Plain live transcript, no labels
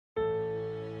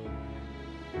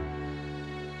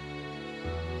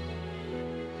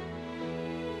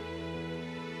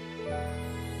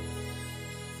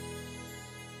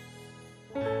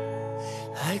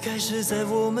开始在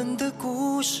我们的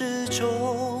故事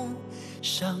中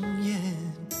上演，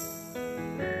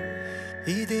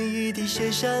一点一滴写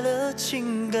下了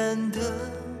情感的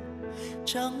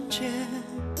章节。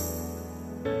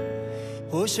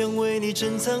我想为你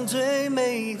珍藏最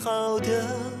美好的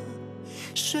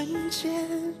瞬间，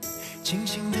静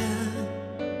静地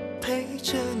陪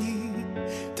着你，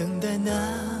等待那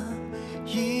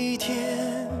一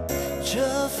天。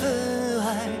这份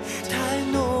爱太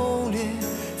浓烈，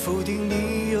否定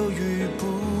你犹豫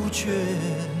不决。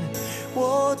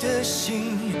我的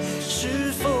心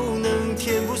是否能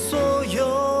填补所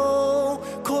有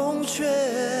空缺？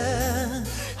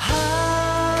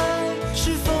爱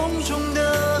是风中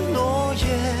的诺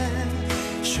言，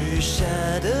许下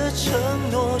的承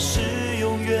诺是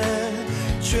永远，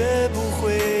绝不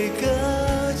会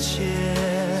搁浅。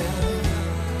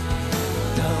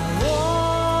当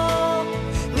我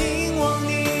凝望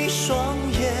你双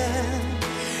眼，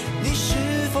你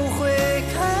是否会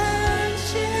看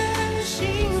见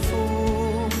幸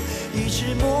福一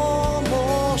直默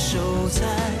默守在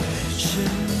身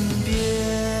边？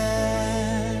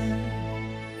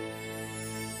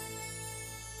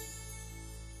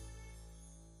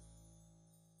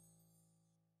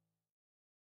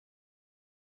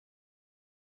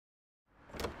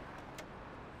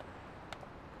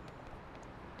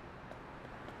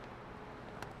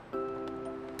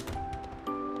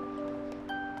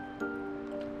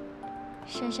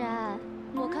珊珊，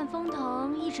我看风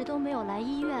腾一直都没有来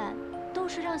医院，都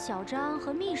是让小张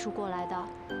和秘书过来的。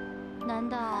难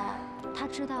道他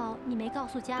知道你没告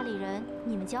诉家里人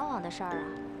你们交往的事儿啊？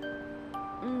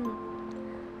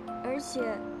而且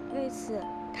为此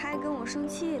他还跟我生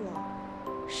气了。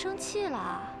生气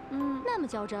了？那么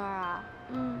较真儿啊？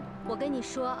我跟你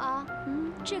说啊，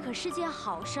这可是件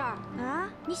好事儿啊！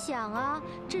你想啊，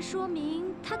这说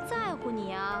明他在乎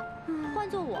你啊。换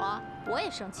做我也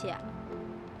生气。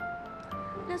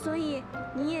那所以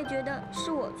你也觉得是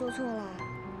我做错了？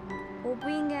我不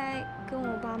应该跟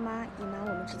我爸妈隐瞒我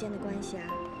们之间的关系啊。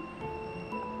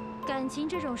感情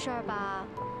这种事儿吧，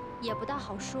也不大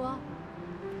好说。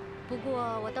不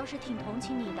过我倒是挺同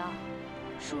情你的，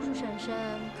叔叔婶婶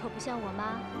可不像我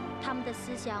妈，他们的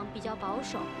思想比较保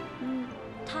守。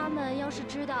他们要是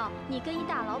知道你跟一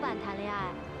大老板谈恋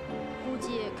爱，估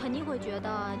计肯定会觉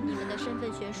得你们的身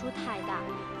份悬殊太大，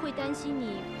会担心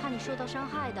你，怕你受到伤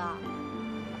害的。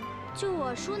就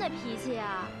我叔那脾气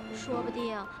啊，说不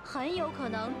定很有可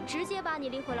能直接把你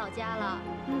拎回老家了。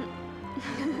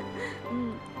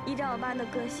依照我爸的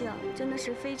个性，真的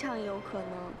是非常有可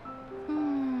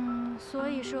能。所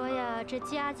以说呀，这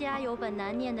家家有本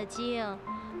难念的经，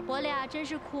我俩真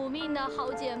是苦命的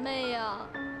好姐妹呀。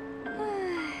唉，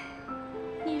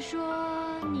你说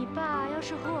你爸要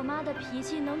是和我妈的脾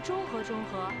气能中和中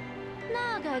和，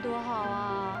那该多好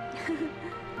啊！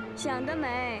想得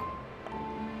美。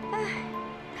唉，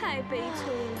太悲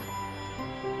催了。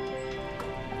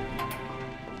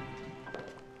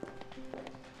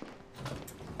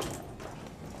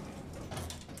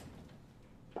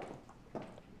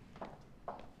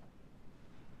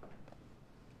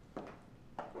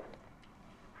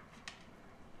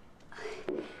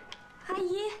阿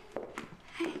姨，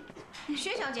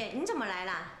薛小姐，你怎么来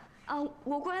了？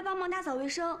我过来帮忙打扫卫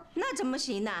生。那怎么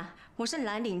行呢？我是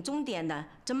来领钟点的，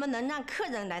怎么能让客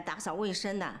人来打扫卫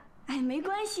生呢？哎，没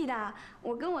关系的，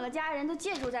我跟我的家人都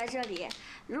借住在这里，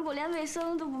如果连卫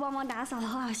生都不帮忙打扫的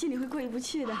话，心里会过意不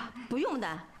去的。不用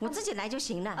的，我自己来就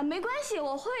行了。没关系，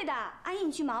我会的。阿姨，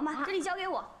你去忙吧，这里交给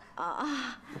我。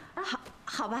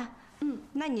好吧，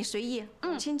那你随意，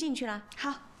我先进去了。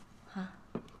好。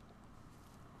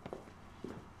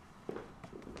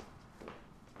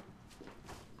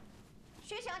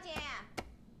薛小姐，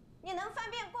你能方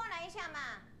便过来一下吗？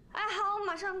哎，好，我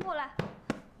马上过来。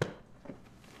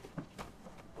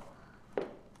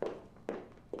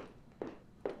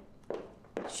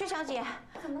薛小姐，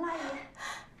怎么了，阿姨？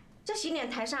这洗脸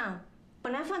台上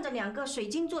本来放着2个水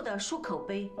晶做的漱口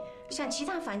杯，像其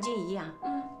他房间一样。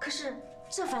可是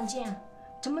这房间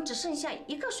怎么只剩下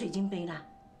1个水晶杯了？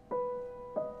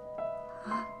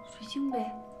啊，水晶杯？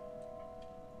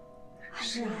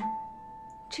是啊，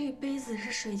这杯子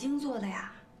是水晶做的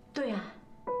呀？对啊。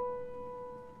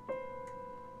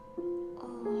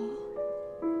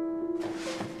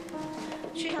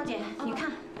薛小姐，你看。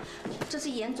这是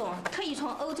严总特意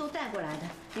从欧洲带过来的。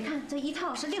你看这一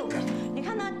套是6个，你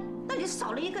看那里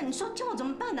少了1个，你说叫我怎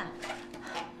么办呢？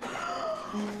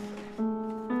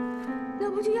那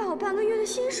不就要我半个月的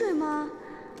薪水吗？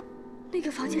那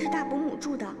个房间是大伯母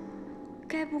住的，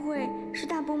该不会是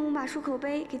大伯母把漱口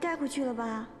杯给带回去了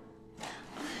吧？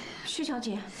薛小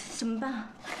姐，怎么办？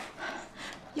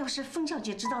要是凤小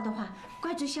姐知道的话，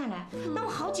怪罪下来，那我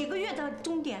好几个月的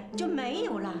钟点就没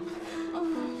有了。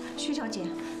薛小姐，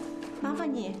麻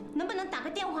烦你能不能打个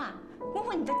电话问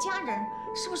问你的家人，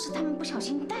是不是他们不小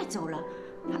心带走了？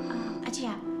而且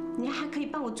你还可以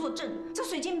帮我作证，这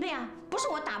水晶杯啊，不是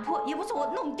我打破，也不是我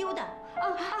弄丢的。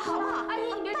好了，阿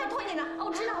姨你别拜托你了。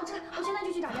我知道，我现在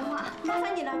就去打电话。麻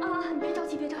烦你了。你别着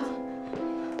急，别着急。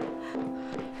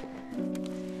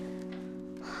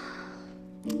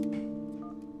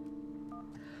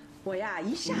我呀，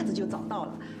一下子就找到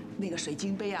了，那个水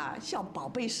晶杯啊，像宝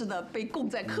贝似的被供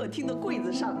在客厅的柜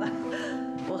子上了。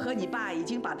我和你爸已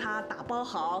经把它打包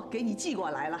好，给你寄过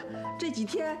来了。这几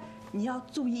天你要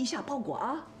注意一下包裹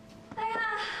啊。哎呀，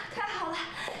太好了，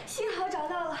幸好找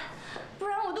到了，不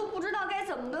然我都不知道该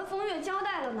怎么跟风月交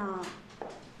代了呢。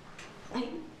哎，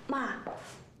妈，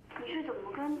你是怎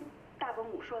么跟大伯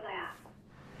母说的呀？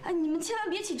哎，你们千万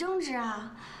别起争执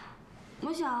啊！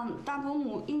我想大伯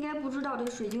母应该不知道这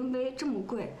水晶杯这么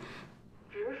贵，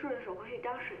只是顺手回去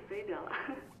当水杯得了。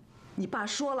你爸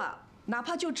说了，哪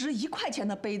怕就值1块钱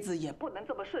的杯子，也不能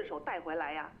这么顺手带回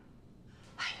来呀。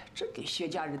哎呀，真给薛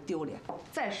家人丢脸。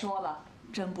再说了，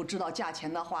真不知道价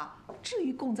钱的话，至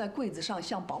于供在柜子上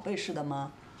像宝贝似的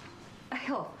吗？哎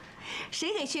呦，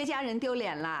谁给薛家人丢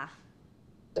脸啦？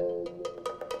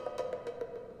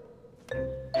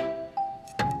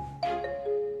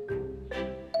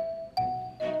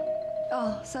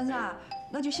哦，珊珊，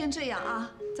那就先这样啊，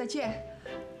再见。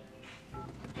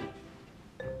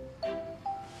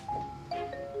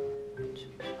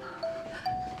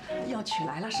药取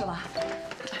来了是吧？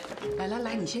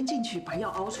来，你先进去，把药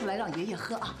熬出来让爷爷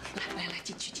喝啊！来，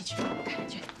进去，赶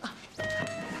紧啊！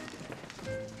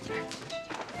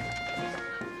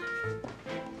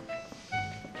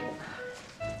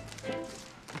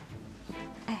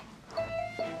哎，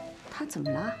他怎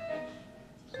么了？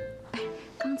哎，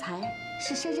刚才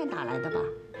是珊珊打来的吧？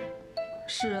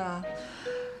是啊，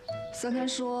珊珊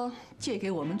说借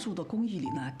给我们住的公寓里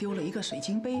呢丢了一个水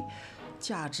晶杯，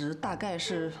价值大概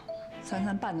是珊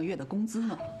珊半个月的工资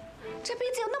呢。这杯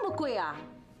子有那么贵啊？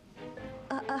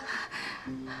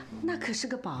那可是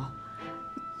个宝，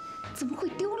怎么会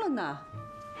丢了呢？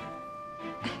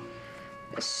哎，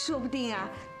说不定啊，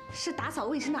是打扫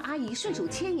卫生的阿姨顺手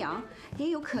牵羊，也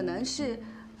有可能是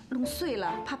弄碎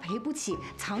了，怕赔不起，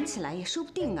藏起来也说不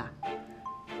定啊。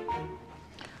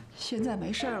现在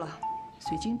没事了，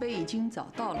水晶杯已经找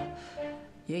到了，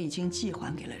也已经寄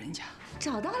还给了人家。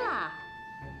找到了，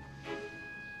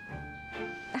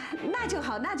那就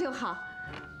好，那就好。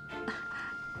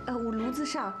我炉子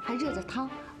上还热着汤，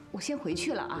我先回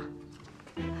去了啊。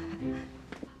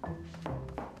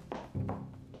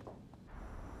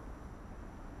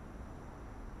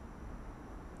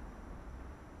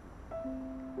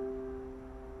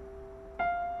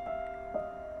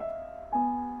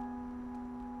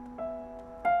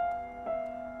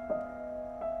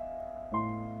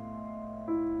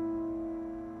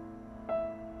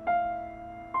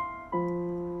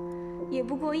也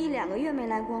不过1、2个月没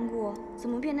来光顾，怎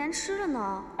么变难吃了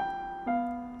呢？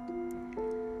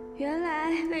原来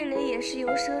味蕾也是由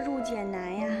奢入俭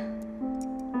难呀！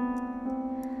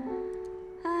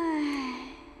唉，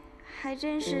还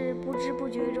真是不知不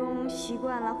觉中习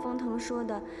惯了风腾说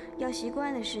的要习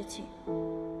惯的事情。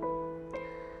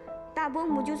大伯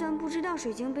母就算不知道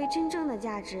水晶杯真正的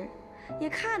价值，也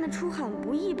看得出很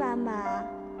不一般吧？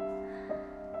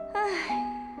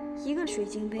唉，一个水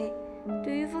晶杯。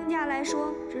对于封家来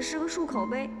说只是个漱口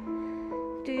杯，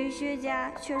对于薛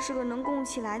家却是个能供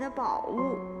起来的宝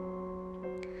物。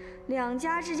两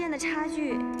家之间的差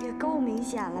距也够明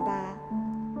显了吧？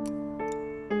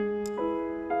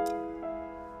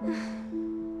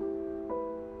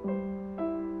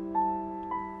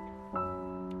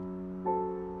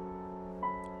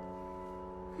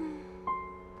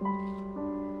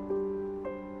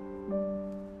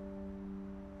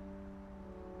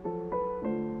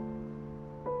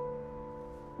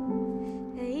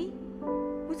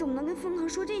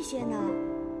说这些呢？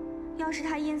要是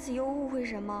他因此又误会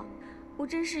什么，我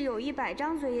真是有100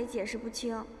张嘴也解释不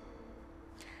清。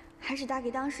还是打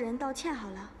给当事人道歉好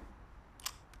了。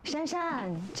珊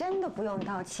珊，真的不用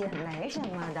道歉，没什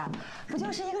么的，不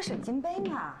就是一个水晶杯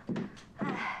吗？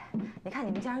哎，你看你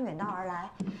们家人远道而来，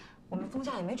我们封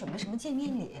家也没准备什么见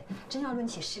面礼，真要论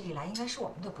起实力来，应该是我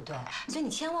们的不对，所以你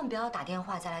千万不要打电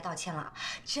话再来道歉了，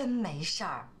真没事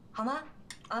儿，好吗？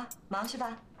啊，忙去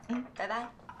吧，拜拜。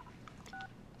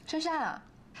珊珊啊，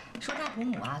说大伯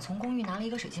母啊从公寓拿了一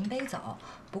个水晶杯走，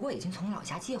不过已经从老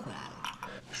家寄回来了。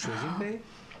水晶杯，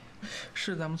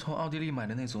是咱们从奥地利买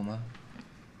的那组吗？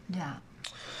呀。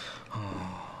哦，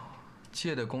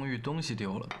借的公寓东西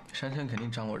丢了，珊珊肯定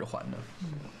掌握着还的。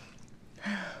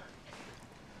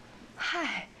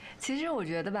嗨，其实我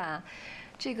觉得吧，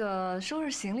这个收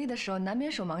拾行李的时候难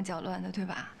免手忙脚乱的，对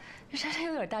吧？这珊珊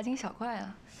有点大惊小怪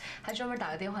啊，还专门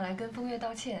打个电话来跟风月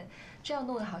道歉，这样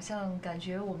弄得好像感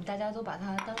觉我们大家都把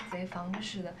她当贼防着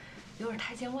似的，有点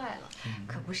太见外了。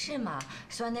可不是嘛，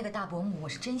虽然那个大伯母我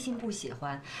是真心不喜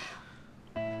欢，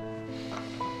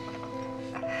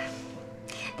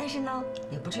但是呢，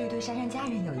也不至于对珊珊家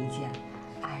人有意见。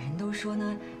哎，人都说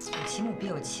呢，有其母必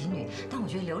有其女，但我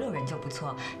觉得柳柳人就不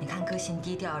错。你看，个性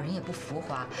低调，人也不浮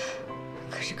华，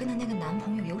可是跟的那个男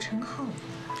朋友尤承浩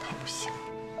还不行。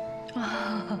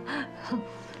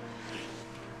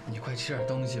你快吃点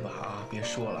东西吧啊！别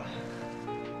说了。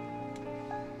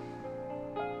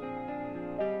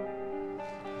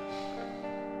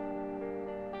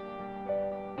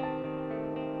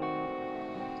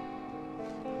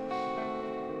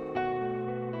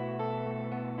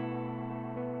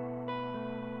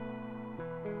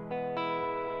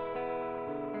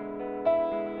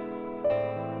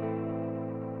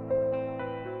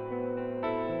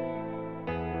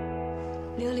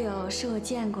柳柳是我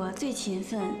见过最勤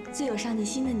奋、最有上进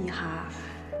心的女孩，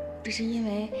这是因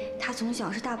为她从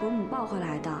小是大伯母抱回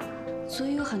来的，所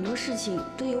以有很多事情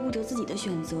都由不得自己的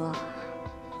选择，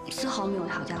丝毫没有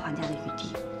讨价还价的余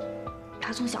地。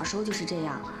她从小时候就是这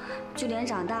样，就连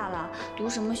长大了读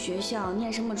什么学校、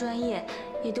念什么专业，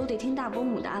也都得听大伯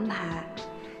母的安排。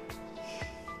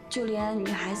就连女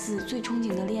孩子最憧憬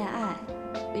的恋爱，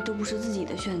也都不是自己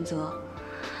的选择。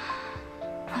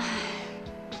唉。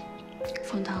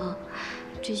冯腾，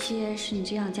这些是你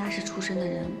这样家世出身的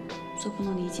人所不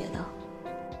能理解的。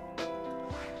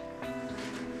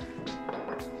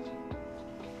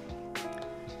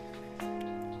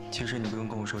其实你不用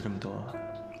跟我说这么多，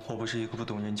我不是一个不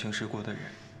懂人情世故的人。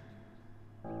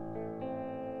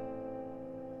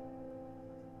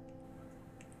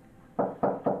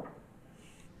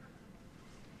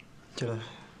进来。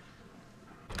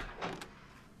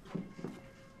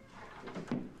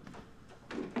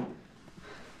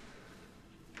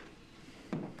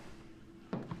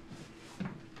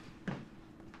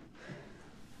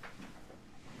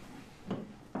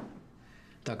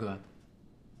大哥，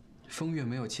风月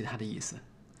没有其他的意思，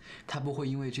他不会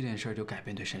因为这件事就改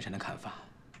变对珊珊的看法。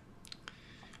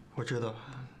我知道，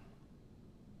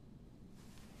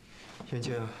袁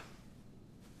静，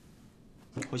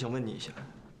我想问你一下，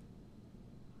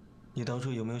你当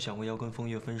初有没有想过要跟风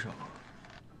月分手？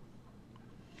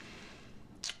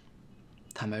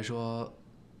坦白说，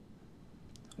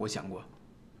我想过。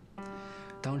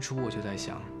当初我就在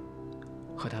想，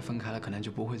和他分开了，可能就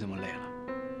不会这么累了。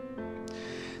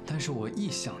但是我一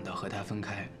想到和他分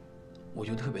开，我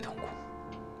就特别痛苦。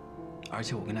而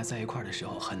且我跟他在一块儿的时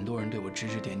候，很多人对我指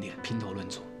指点点、评头论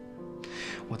足，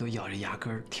我都咬着牙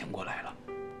根儿挺过来了。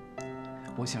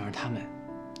我想让他们，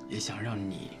也想让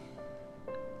你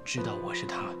知道我是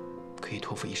他可以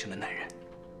托付一生的男人。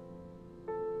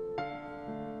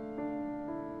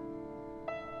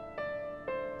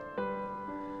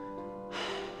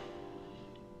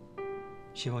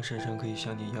希望珊珊可以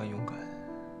像你一样勇敢。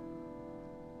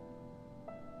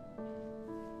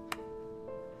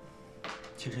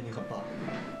其实你很棒。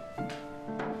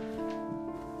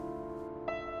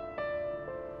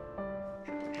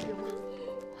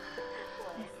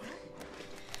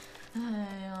哎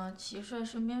呀，齐帅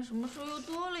身边什么时候又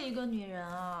多了一个女人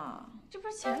啊？这不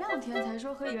是前2天才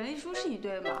说和袁丽书是一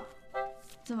对吗？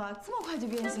怎么这么快就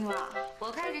变心了？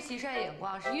我看这齐帅眼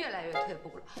光是越来越退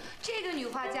步了。这个女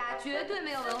画家绝对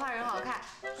没有文化人好看。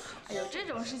哎呦，这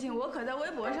种事情我可在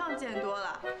微博上见多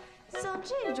了。像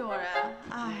这种人，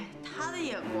哎，他的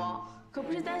眼光可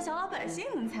不是咱小老百姓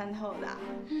能参透的。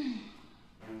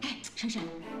哎，珊珊，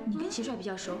你跟齐帅比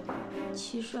较熟，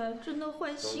齐帅真的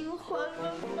换新欢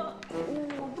了吗？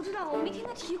我不知道，我没听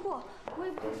他提过，我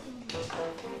也不清。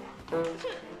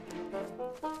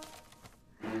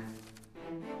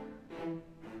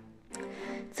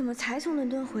怎么才从伦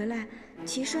敦回来，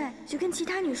齐帅就跟其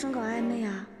他女生搞暧昧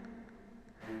啊？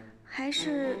还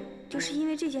是就是因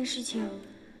为这件事情，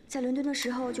在伦敦的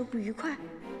时候就不愉快？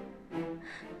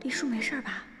丽书没事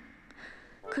吧？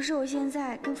可是我现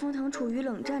在跟风腾处于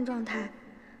冷战状态，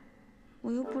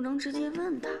我又不能直接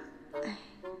问他，哎。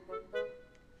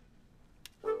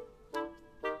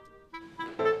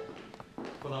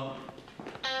不能，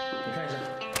你看一下，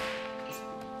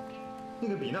那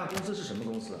个比纳公司是什么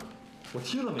公司啊？我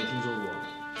听了没听说过。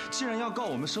竟然要告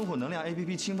我们生活能量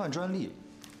APP 侵犯专利，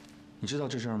你知道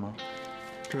这事儿吗？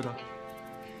知道。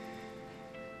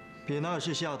比纳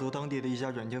是西雅图当地的一家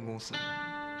软件公司，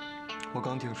我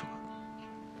刚听说。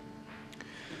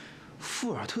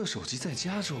富尔特手机在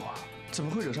加州啊，怎么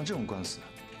会惹上这种官司？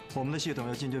我们的系统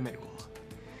要进军美国，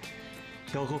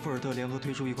要和富尔特联合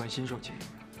推出一款新手机。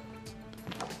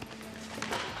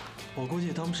我估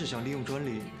计他们是想利用专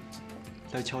利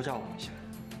来敲诈我们一下。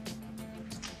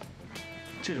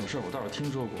这种事儿我倒是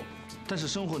听说过，但是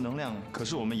生活能量可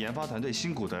是我们研发团队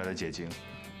辛苦得来的结晶。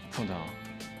凤腾，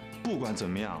不管怎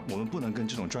么样，我们不能跟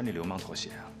这种专利流氓妥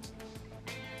协啊！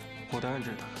我当然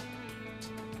知道。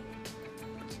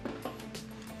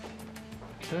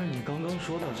但是你刚刚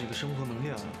说到这个生活能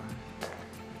量，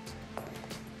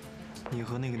你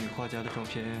和那个女画家的照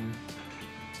片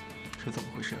是怎么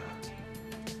回事啊？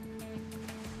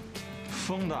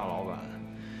风大老板，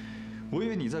我以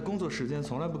为你在工作时间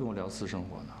从来不跟我聊私生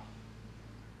活呢。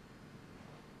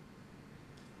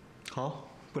好，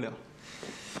不聊。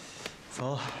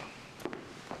走，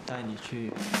带你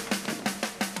去。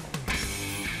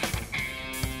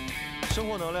生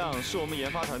活能量是我们研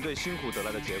发团队辛苦得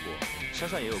来的结果，珊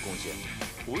珊也有贡献。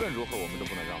无论如何，我们都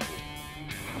不能让步。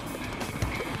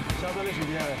下班的时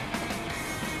间，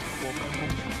我办公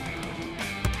室。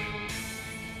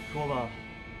说吧，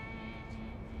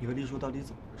你和丽叔到底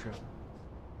怎么回事？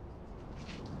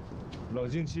冷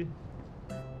静期。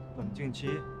冷静期？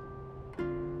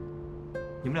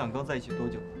你们俩刚在一起多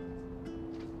久？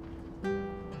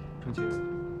郑清，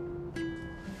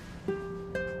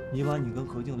你把你跟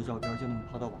何静的照片就那么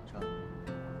抛到网上，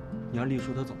你让丽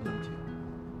叔他怎么冷静？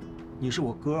你是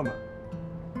我哥们儿，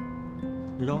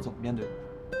你让我怎么面对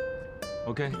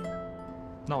？OK，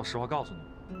 那我实话告诉你，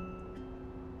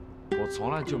我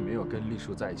从来就没有跟丽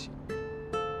叔在一起。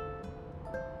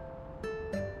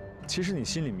其实你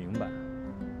心里明白，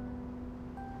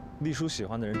丽叔喜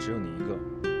欢的人只有你一个。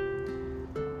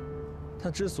他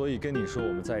之所以跟你说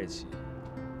我们在一起，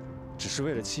只是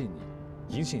为了气你，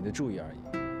引起你的注意而已。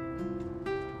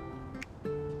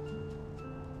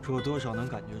这我多少能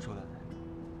感觉出来，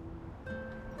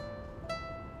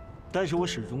但是我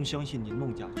始终相信你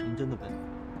弄假成真的本领。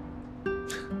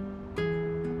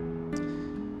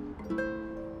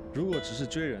如果只是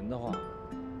追人的话，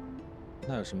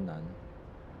那有什么难呢？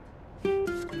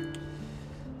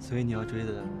所以你要追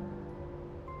的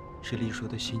是丽叔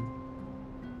的心。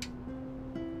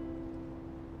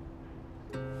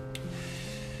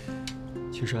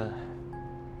其实，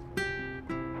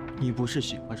你不是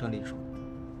喜欢上丽叔，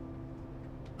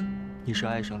你是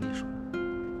爱上丽叔。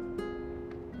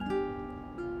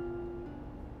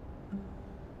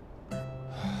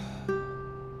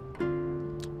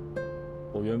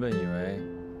我原本以为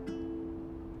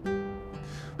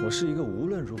我是一个无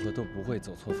论如何都不会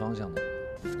走错方向的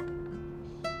人，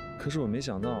可是我没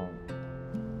想到，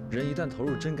人一旦投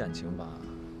入真感情吧，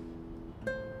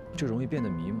就容易变得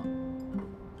迷茫。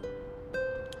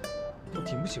我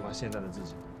挺不喜欢现在的自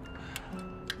己。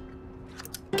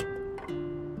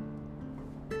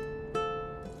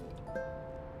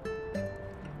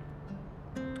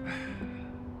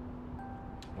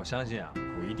我相信啊，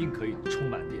我一定可以充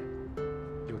满电，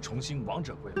又重新王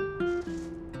者归来。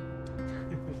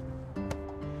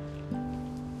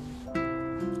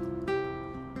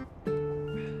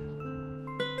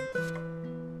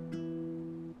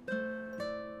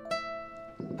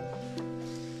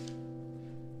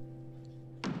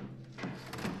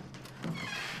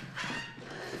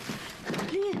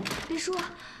丽叔，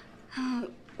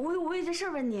我有件事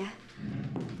问你。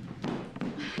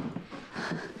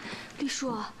丽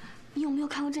叔，你有没有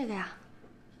看过这个呀？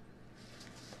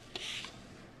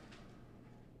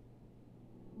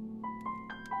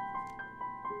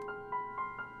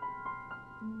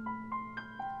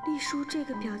丽叔这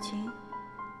个表情，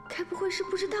该不会是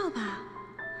不知道吧？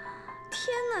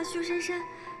天哪，薛珊珊，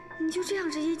你就这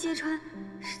样直接揭穿，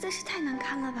实在是太难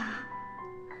堪了吧？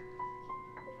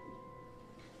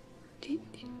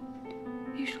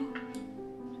丽叔，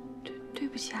对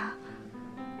不起啊，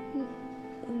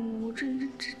我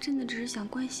真的只是想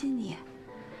关心你。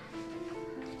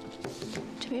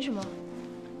这没什么。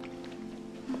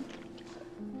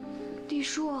丽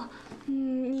叔，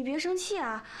你别生气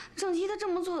啊，郑琪他这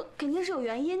么做肯定是有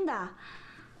原因的。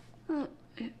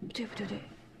对，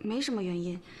没什么原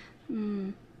因。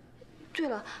对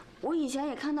了，我以前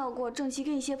也看到过郑琪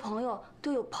跟一些朋友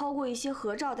都有抛过一些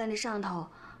合照在那上头。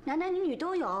男男女女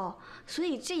都有，所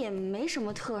以这也没什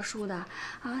么特殊的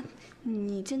啊！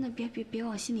你真的别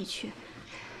往心里去。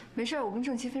没事，我跟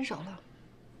郑琪分手了。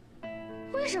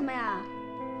为什么呀？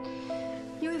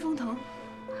因为封腾。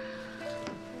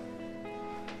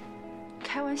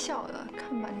开玩笑的，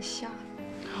看把你吓的。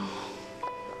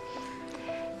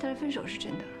但是分手是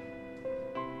真的。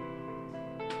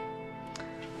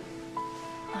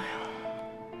哎呀，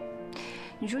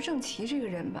你说郑琪这个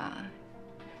人吧。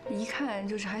一看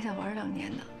就是还想玩2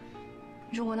年的。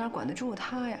你说我哪管得住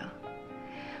他呀？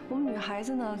我们女孩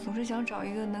子呢，总是想找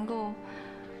一个能够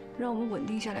让我们稳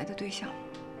定下来的对象，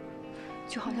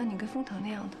就好像你跟风腾那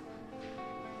样的。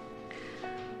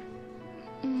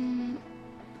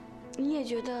你也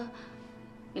觉得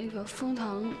那个风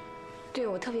腾对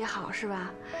我特别好是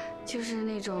吧？就是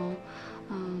那种，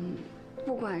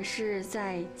不管是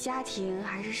在家庭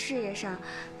还是事业上，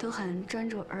都很专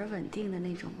注而稳定的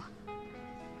那种吗？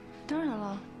当然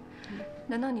了，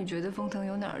难道你觉得风腾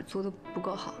有哪儿做得不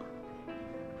够好？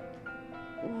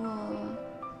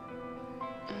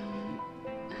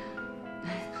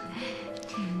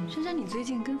珊珊，你最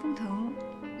近跟风腾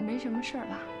没什么事儿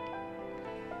吧？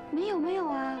没有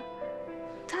啊，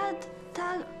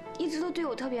他一直都对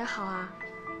我特别好啊。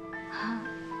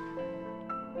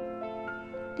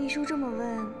丽叔这么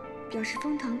问，表示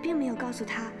风腾并没有告诉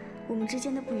他我们之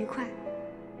间的不愉快。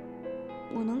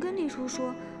我能跟丽叔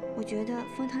说，我觉得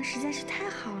风腾实在是太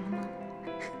好了吗？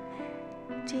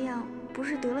这样不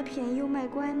是得了便宜又卖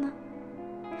乖吗？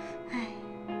哎。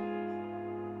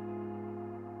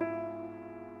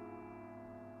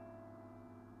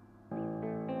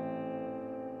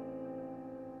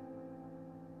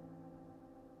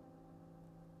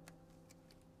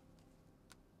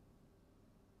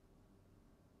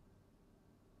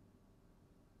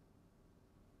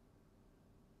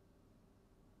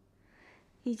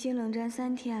已经冷战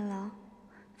3天了，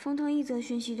风腾一则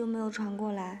讯息都没有传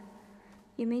过来，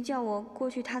也没叫我过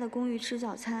去他的公寓吃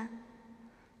早餐，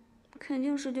肯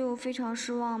定是对我非常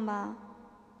失望吧。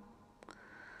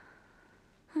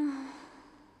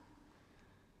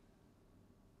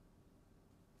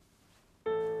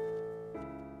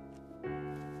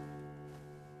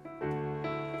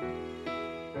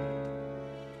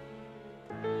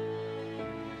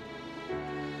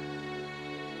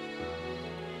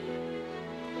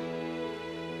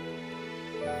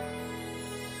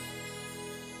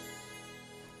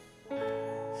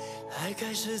爱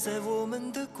开始在我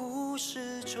们的故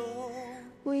事中。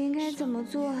我应该怎么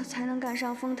做才能赶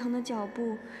上风腾的脚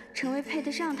步，成为配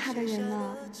得上他的人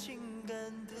呢？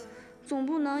总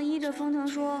不能依着风腾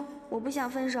说我不想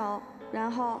分手，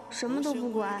然后什么都不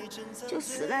管，就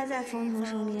死赖在风腾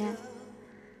身边。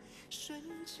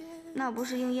那不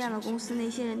是应验了公司那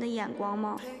些人的眼光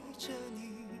吗？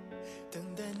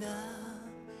等待那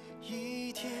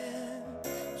一天，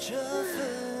这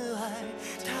份爱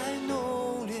太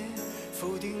浓烈，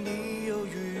否定你犹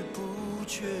豫不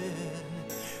决。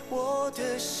我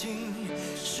的心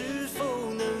是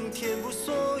否能填补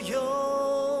所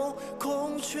有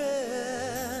空缺？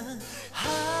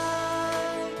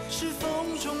爱是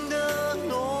风中的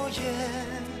诺言，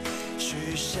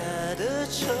许下的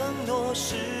承诺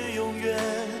是永远，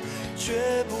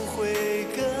绝不会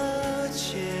搁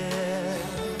浅。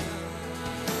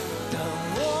当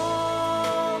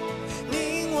我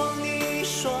凝望你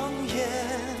双眼，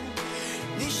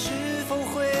你是否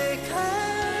会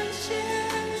看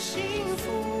见幸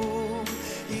福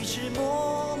一直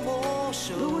默默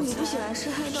守在？如果你不喜欢吃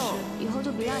黑豆，以后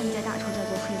就别让人家大厨再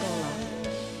做黑豆了。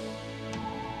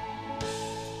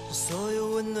所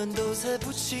有温暖都在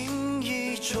不经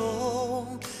意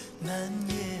中蔓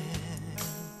延。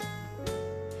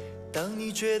当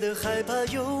你觉得害怕，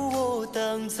有我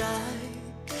挡在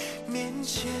面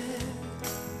前，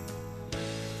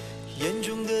眼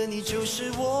中的你就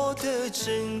是我的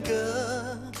整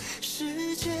个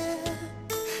世界。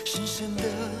深深的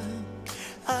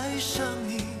爱上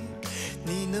你，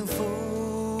你能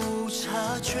否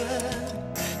察觉？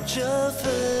这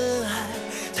份爱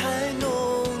太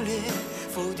浓烈，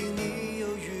否定你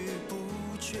犹豫不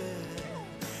决。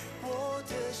我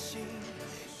的心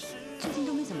最近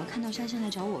都没怎么看到珊珊来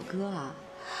找我哥啊，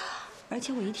而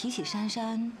且我一提起珊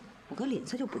珊，我哥脸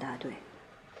色就不大对。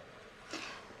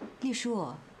丽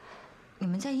叔，你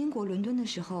们在英国伦敦的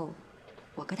时候，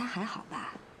我哥他还好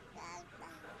吧？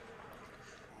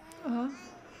啊？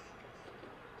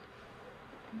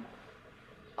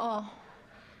哦，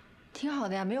挺好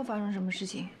的呀，没有发生什么事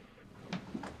情。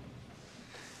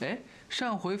哎，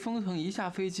上回风腾一下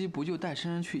飞机不就带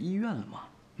珊珊去医院了吗？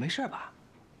没事吧？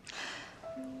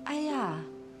哎呀，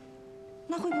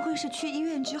那会不会是去医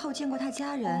院之后见过他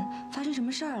家人，发生什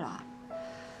么事儿了？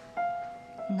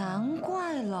难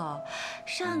怪了，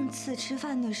上次吃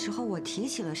饭的时候我提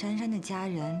起了珊珊的家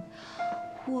人，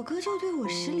我哥就对我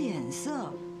使脸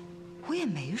色，我也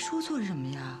没说错什么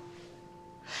呀。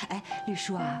哎，绿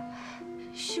叔啊，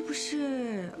是不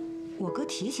是我哥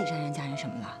提起珊珊家人什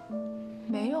么了？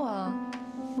没有啊，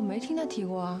我没听他提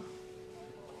过啊。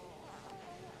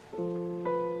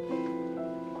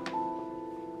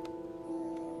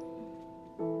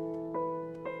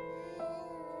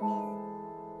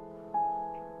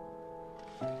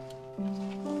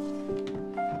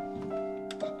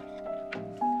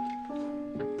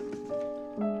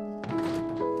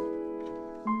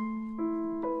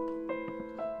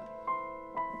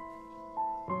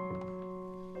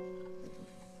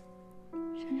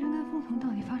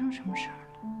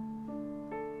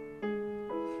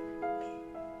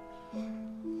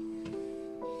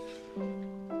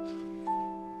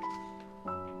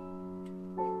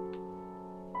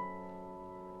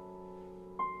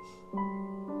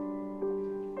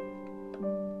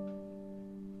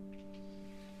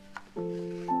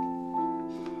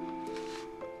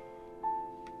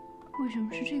什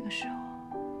么是这个时候？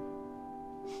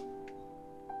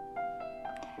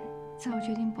在我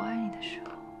决定不爱你的时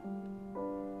候。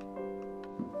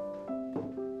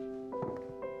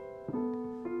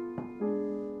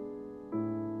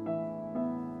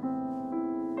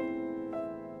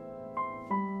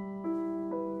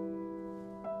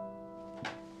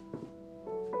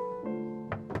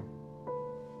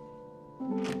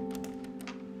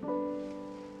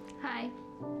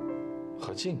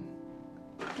 何静，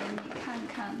给你看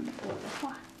看我的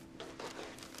画。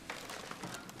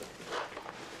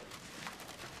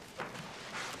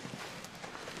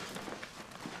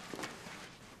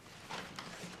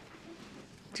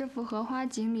这幅荷花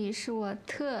锦鲤是我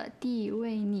特地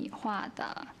为你画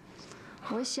的。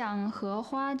我想荷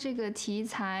花这个题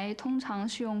材通常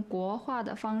是用国画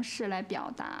的方式来表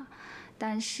达，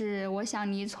但是我想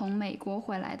你从美国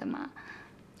回来的嘛，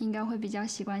应该会比较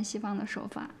习惯西方的手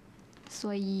法。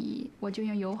 所以我就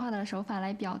用油画的手法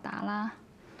来表达啦，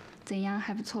怎样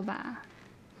还不错吧？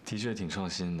的确挺创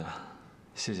新的，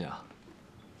谢谢啊。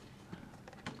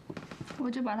我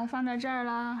就把它放在这儿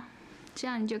啦，这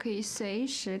样你就可以随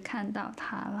时看到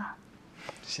它了。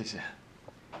谢谢。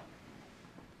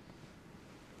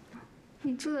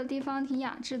你住的地方挺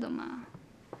雅致的嘛，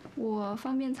我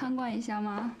方便参观一下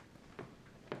吗？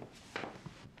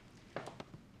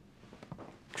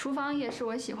厨房也是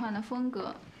我喜欢的风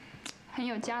格。 很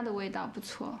有家的味道，不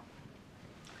错。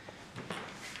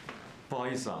不好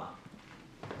意思啊，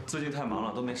最近太忙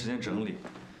了，都没时间整理，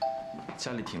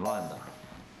家里挺乱的，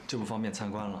就不方便参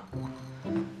观了。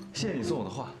谢谢你送我的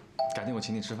画，改天我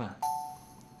请你吃饭。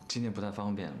今天不太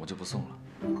方便，我就不送了。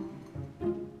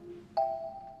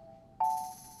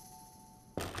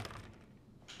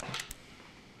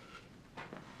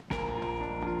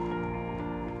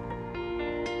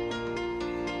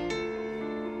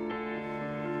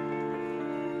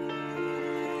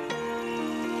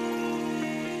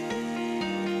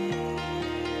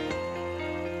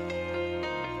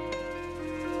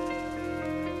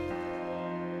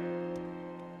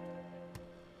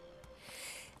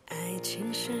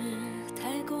情是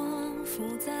太过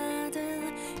复杂的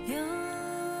游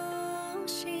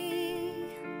戏，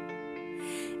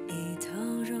一投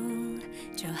入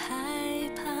就害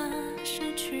怕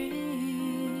失去，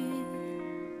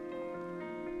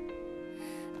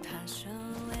怕受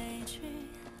委屈，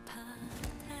怕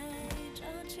太着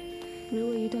急。如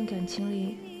果一段感情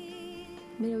里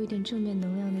没有一点正面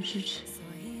能量的支持，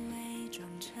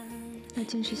那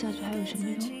坚持下去还有什么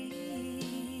用？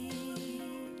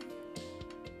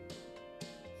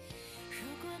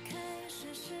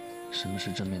 什么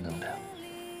是正面能量？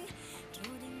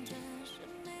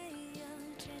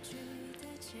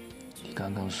你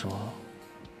刚刚说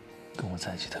跟我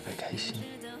在一起特别开心，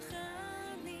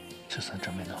这算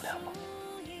正面能量吗？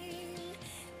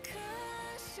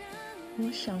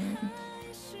我想，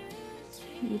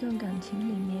一段感情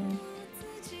里面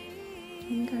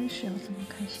应该是要这么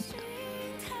开心的。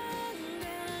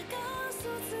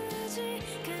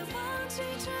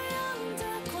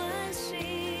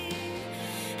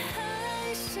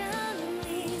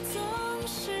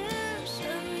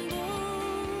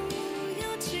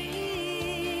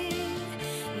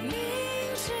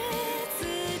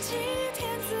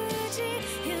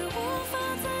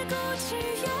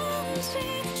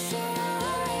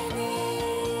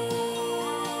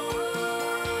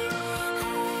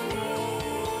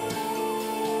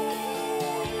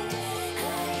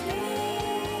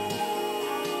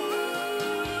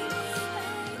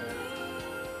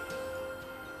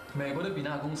 美国的比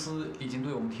纳公司已经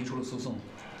对我们提出了诉讼，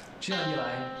这样一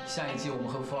来，下一季我们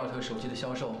和福尔特手机的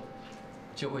销售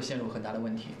就会陷入很大的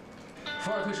问题。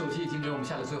福尔特手机已经给我们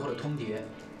下了最后的通牒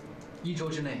，1周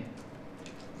之内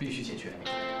必须解决。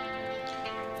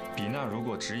比纳如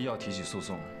果执意要提起诉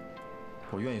讼，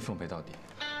我愿意奉陪到底。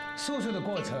诉讼的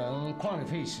过程旷日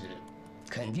费时，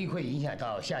肯定会影响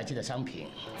到下一季的商品。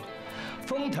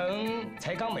丰腾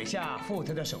才刚买下福尔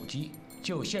特的手机，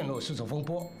就陷入诉讼风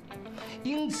波。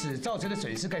 因此造成的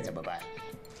损失该怎么办？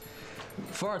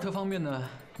福尔特方面呢，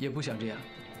也不想这样。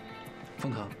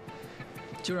丰腾，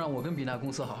就让我跟比纳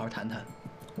公司好好谈谈。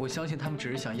我相信他们只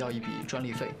是想要一笔专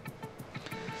利费。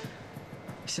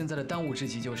现在的当务之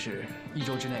急就是1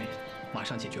周之内马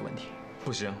上解决问题。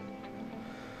不行，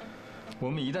我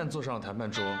们一旦坐上了谈判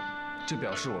桌，就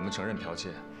表示我们承认剽窃。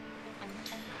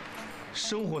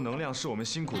生活能量是我们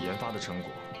辛苦研发的成果，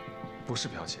不是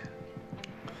剽窃。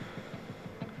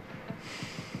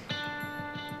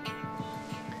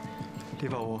 李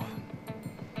法务，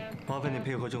麻烦你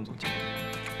配合郑总监，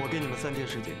我给你们3天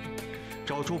时间，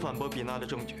找出反驳比纳的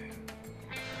证据。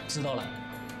知道了。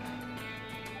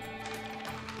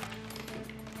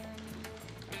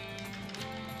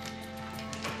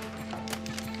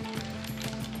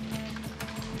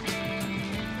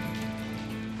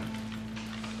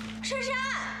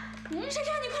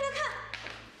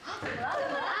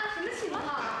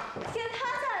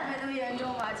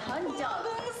瞧你叫的。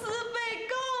公司被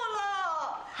告了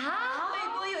啊！美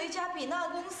国有一家比纳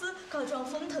公司告状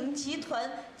丰腾集团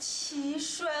齐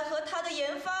帅和他的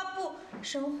研发部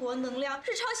生活能量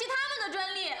是抄袭他们的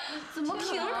专利。怎么凭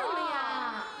什么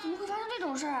呀？怎么会发生这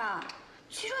种事儿啊？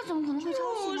齐帅怎么可能会抄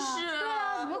袭呢？就是对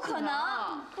啊，怎么可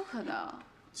能？不可能。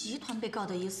集团被告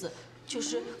的意思就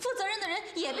是负责任的人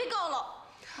也被告了。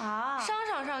啊，商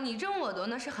场上你争我夺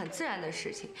呢是很自然的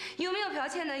事情，有没有剽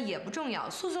窃呢也不重要，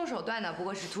诉讼手段呢不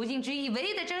过是途径之一，唯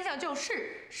一的真相就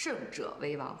是胜者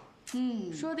为王。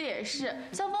说的也是，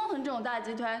像丰腾这种大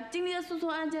集团，经历的诉讼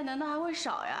案件难道还会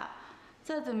少呀？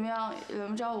再怎么样也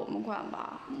轮不着我们管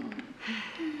吧。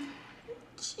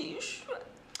齐帅，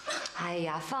哎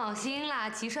呀，放心啦，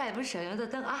齐帅也不是省油的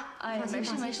灯啊。哎呀，没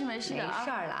事没事没事的啊，没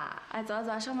事儿啦。哎，走啊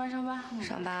走啊，上班上班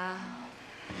上班。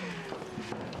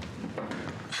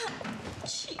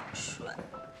齐帅，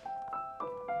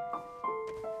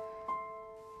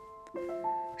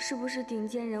是不是顶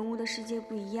尖人物的世界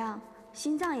不一样，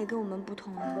心脏也跟我们不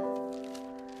同啊？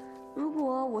如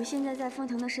果我现在在丰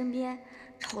腾的身边，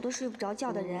愁得睡不着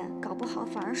觉的人，搞不好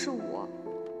反而是我。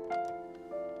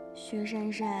薛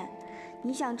珊珊，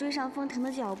你想追上丰腾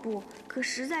的脚步，可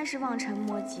实在是望尘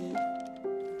莫及。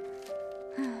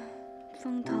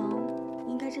丰腾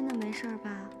应该真的没事吧？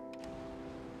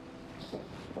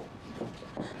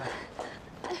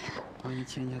帮你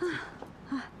签一下字。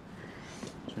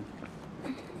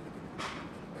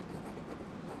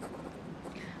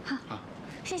好，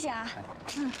谢谢啊。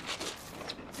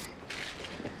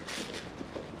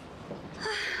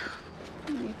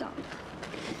没到。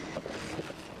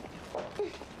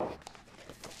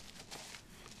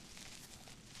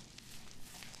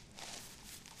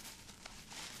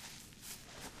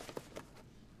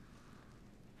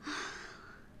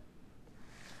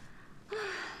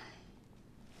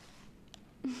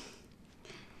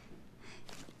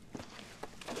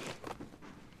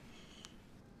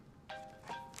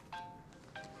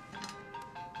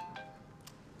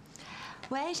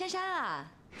喂，珊珊啊，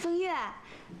风月，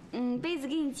杯子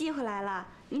给你寄回来了，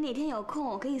你哪天有空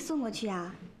我给你送过去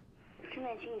啊。顺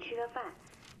便请你吃个饭，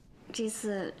这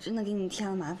次真的给你添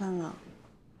了麻烦了。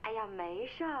哎呀，没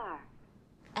事儿。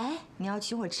哎，你要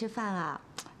请我吃饭啊？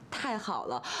太好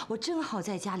了，我正好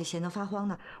在家里闲得发慌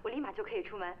呢，我立马就可以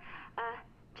出门。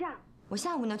这样，我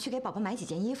下午呢去给宝宝买几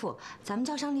件衣服，咱们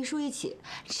叫上丽叔一起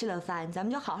吃了饭，咱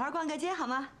们就好好逛个街，好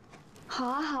吗？好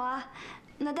啊，好啊，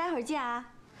那待会儿见啊。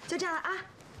就这样啊。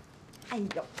哎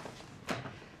呦，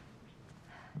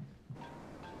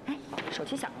哎，手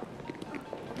机响了，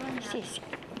谢谢。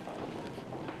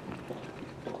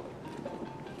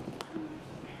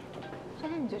珊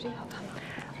珊，你觉得这个好看吗？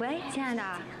喂，亲爱的。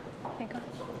哪个？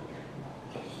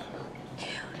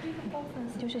包粉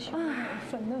丝就是喜欢那种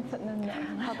粉嫩粉嫩的。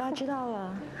好吧，知道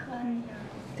了。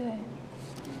对。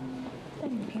但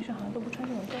你平时好像都不穿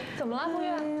这种多，怎么了，风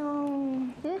月？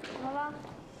怎么了？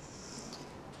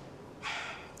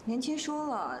年轻说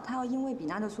了，他要因为比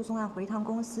娜的诉讼案回一趟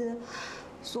公司，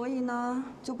所以呢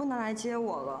就不能来接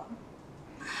我了。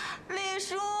丽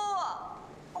叔，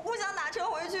我不想打车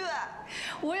回去。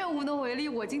我也无能为力，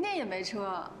我今天也没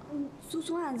车。诉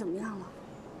讼案怎么样了？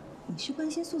你是关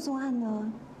心诉讼案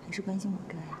呢，还是关心我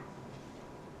哥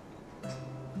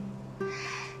呀？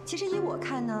其实依我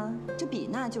看呢，这比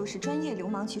娜就是专业流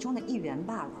氓其中的一员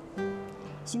罢了。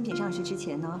新品上市之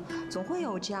前呢，总会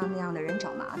有这样那样的人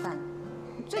找麻烦。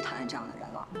最讨厌这样的人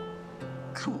了，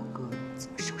看我哥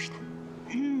怎么收拾他。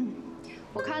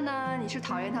我看呢，你是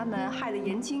讨厌他们害得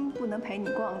颜青不能陪你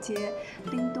逛街、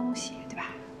拎东西，对吧？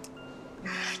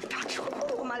你不要戳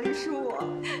我嘛，丽叔。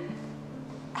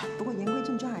哎，不过言归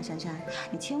正传啊，珊珊，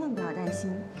你千万不要担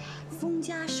心，封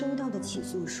家收到的起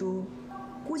诉书，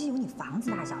估计有你房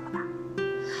子大小了吧？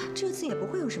这次也不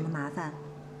会有什么麻烦，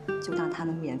就当他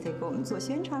们免费给我们做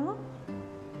宣传了。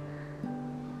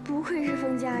不愧是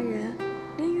封家人，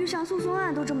连遇上诉讼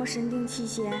案都这么神定气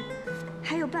闲，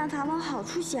还有办法往好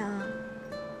处想。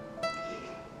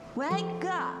喂，哥，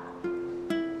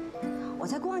我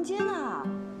在逛街呢，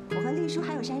我和丽叔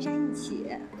还有珊珊一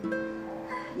起。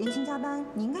颜青加班，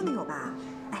你应该没有吧？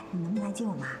哎，你能不能来接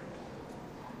我嘛？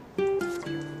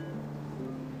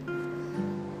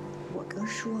我哥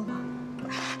说了，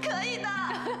可以的。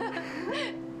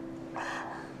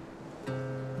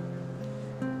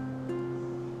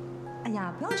哎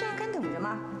呀，不要这样干等着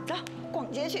嘛，走，逛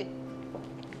街去。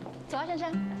走啊，珊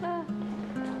珊。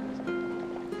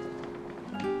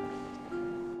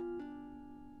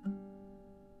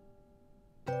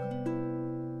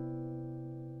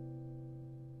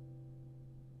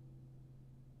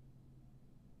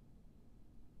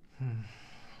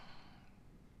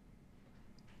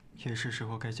也是时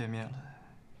候该见面了。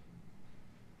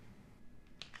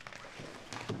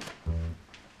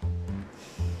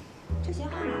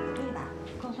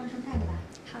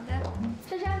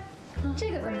这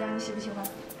个怎么样？你喜不喜欢？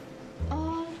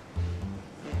哦，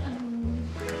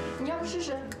你要不试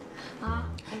试？啊，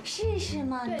试一试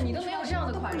嘛。对你都没有这样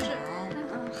的款式。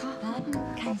好，来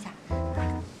看一下。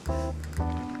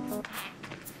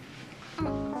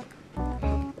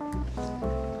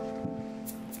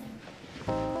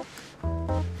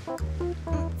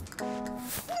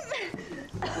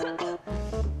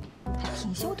还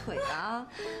挺修腿的啊，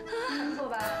不错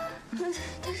吧？但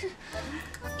是，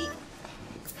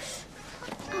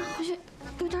好像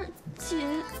有点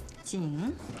紧。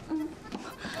紧？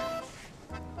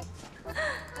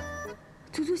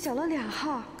足足小了2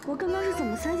号，我刚刚是怎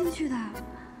么塞进去的？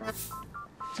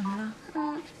怎么了？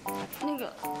那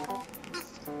个，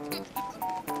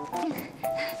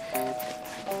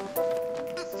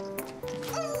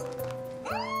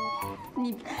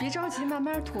你别着急，慢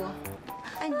慢脱。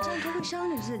哎，你这样脱会伤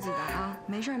着自己的啊！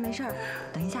没事儿没事儿，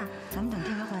等一下，咱们等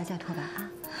店员回来再脱吧啊！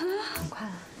很快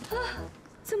了。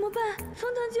怎么办？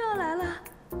方腾就要来了。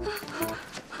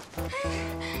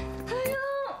哎呦！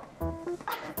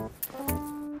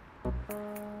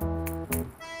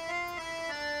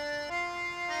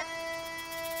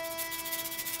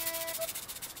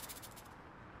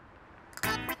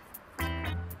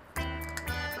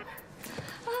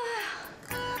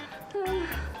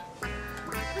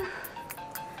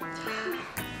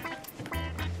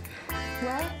喂，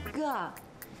哥，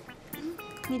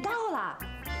你到了？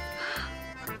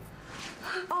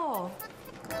哦，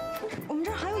我们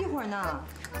这儿还有一会儿呢。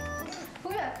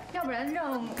风月，要不然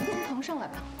让风腾上来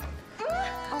吧。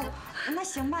哦，那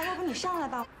行吧，要不你上来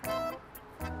吧。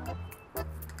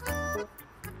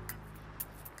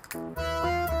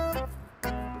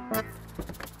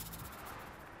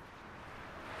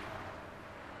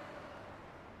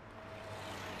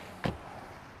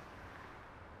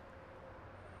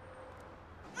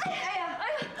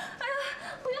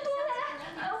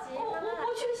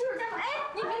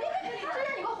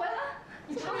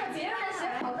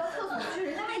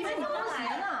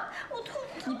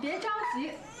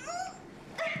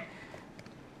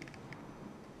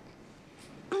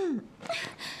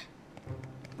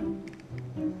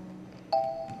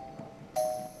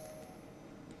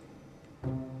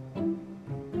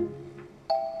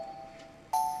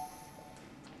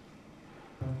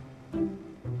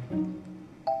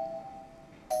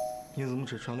你怎么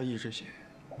只穿了一只鞋？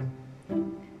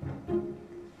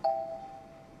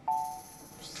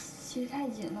鞋太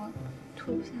紧了，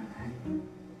脱不下来。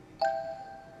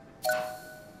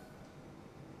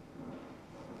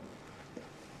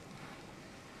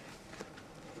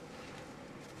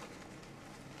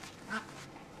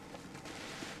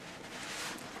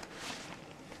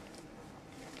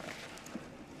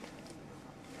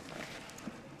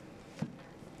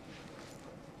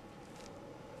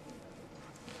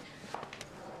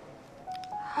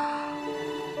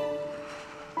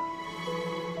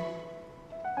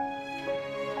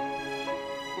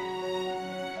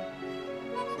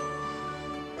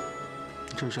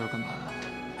这是要干嘛？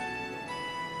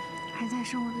还在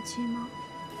生我的气吗？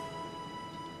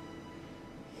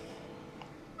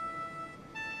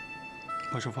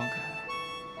把手放开。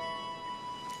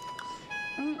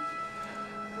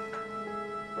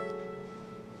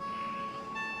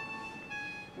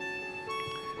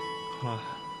好了，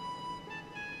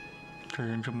这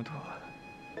人这么多，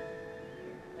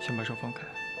先把手放开。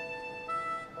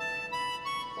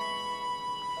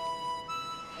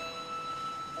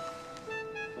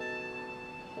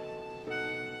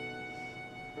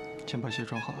先把鞋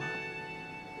穿好，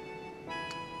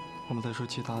我们再说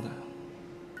其他的。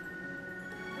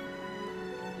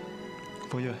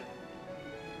风月，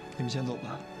你们先走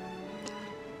吧。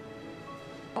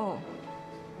哦。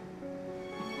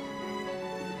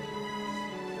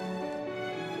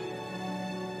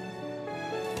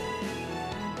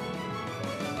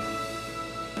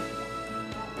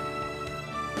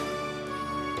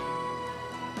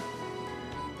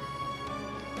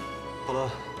好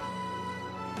了。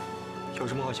有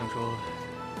什么话想说，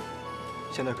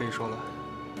现在可以说了。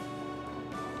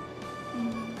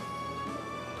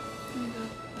那个，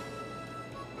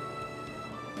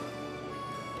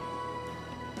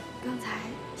刚才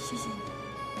谢谢你。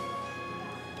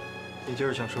你就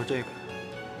是想说这个？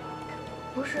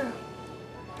不是，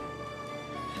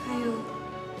还有，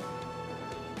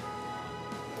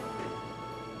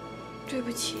对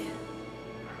不起。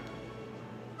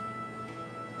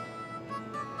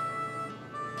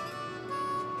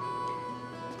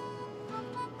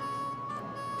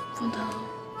风腾，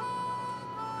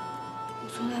我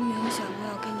从来没有想过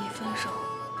要跟你分手，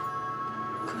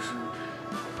可是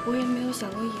我也没有想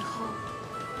过以后，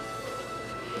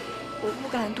我不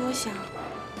敢多想，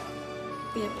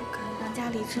也不敢让家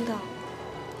里知道，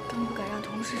更不敢让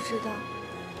同事知道，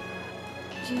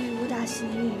因为我打心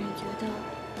里面觉得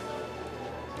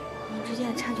我们之间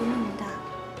的差距那么大，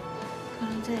可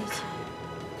能在一起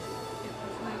也不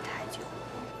会太久。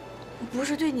我不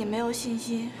是对你没有信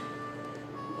心，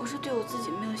我是对我自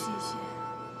己没有信心。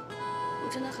我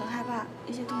真的很害怕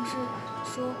一些同事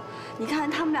说，你看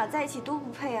他们俩在一起多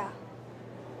不配啊，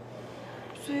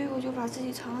所以我就把自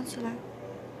己藏了起来，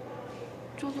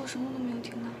装作什么都没有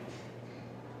听到。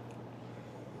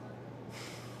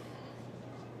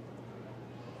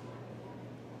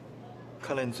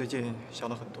看来你最近想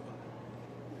了很多，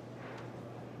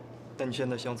那你现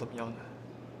在想怎么样呢？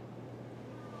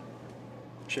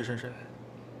薛深深，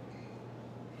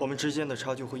我们之间的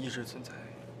差距会一直存在，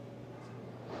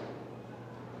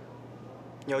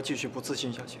你要继续不自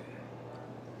信下去，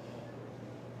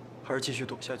还是继续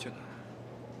躲下去呢？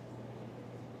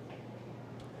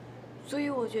所以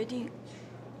我决定，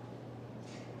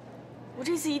我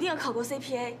这次一定要考过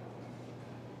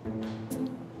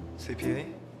CPA。CPA？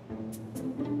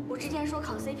 我之前说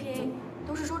考 CPA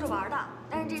都是说着玩的，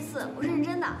但是这次我是认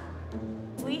真的，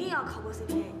我一定要考过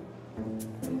CPA。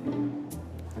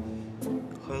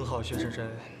很好，薛深深，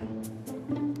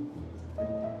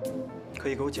可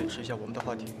以给我解释一下我们的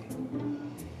话题，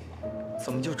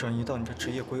怎么就转移到你的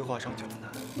职业规划上去了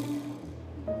呢？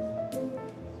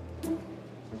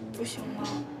不行吗？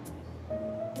红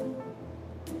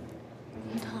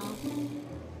糖，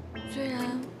虽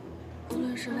然无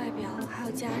论是外表还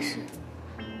有家世，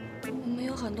我们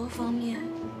有很多方面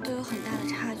都有很大的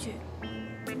差距，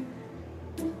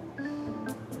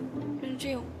但是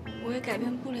这我也改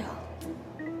变不了，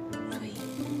所以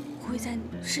我会在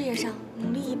事业上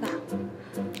努力一把。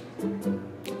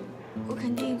我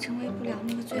肯定成为不了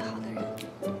那个最好的人，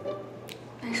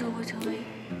但是我会成为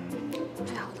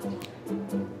最好的我。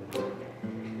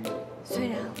虽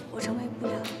然我成为不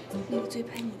了那个最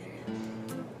配你的人，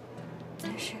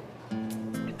但是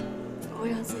我会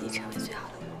让自己成为最好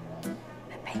的我，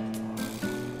来陪你。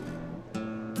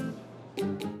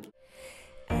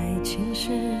爱情是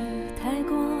太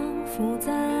过复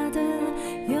杂的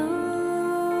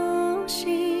游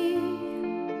戏，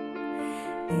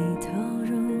一投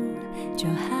入就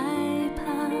害怕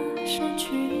失去。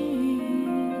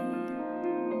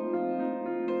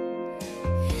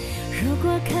如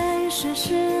果开始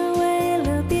是我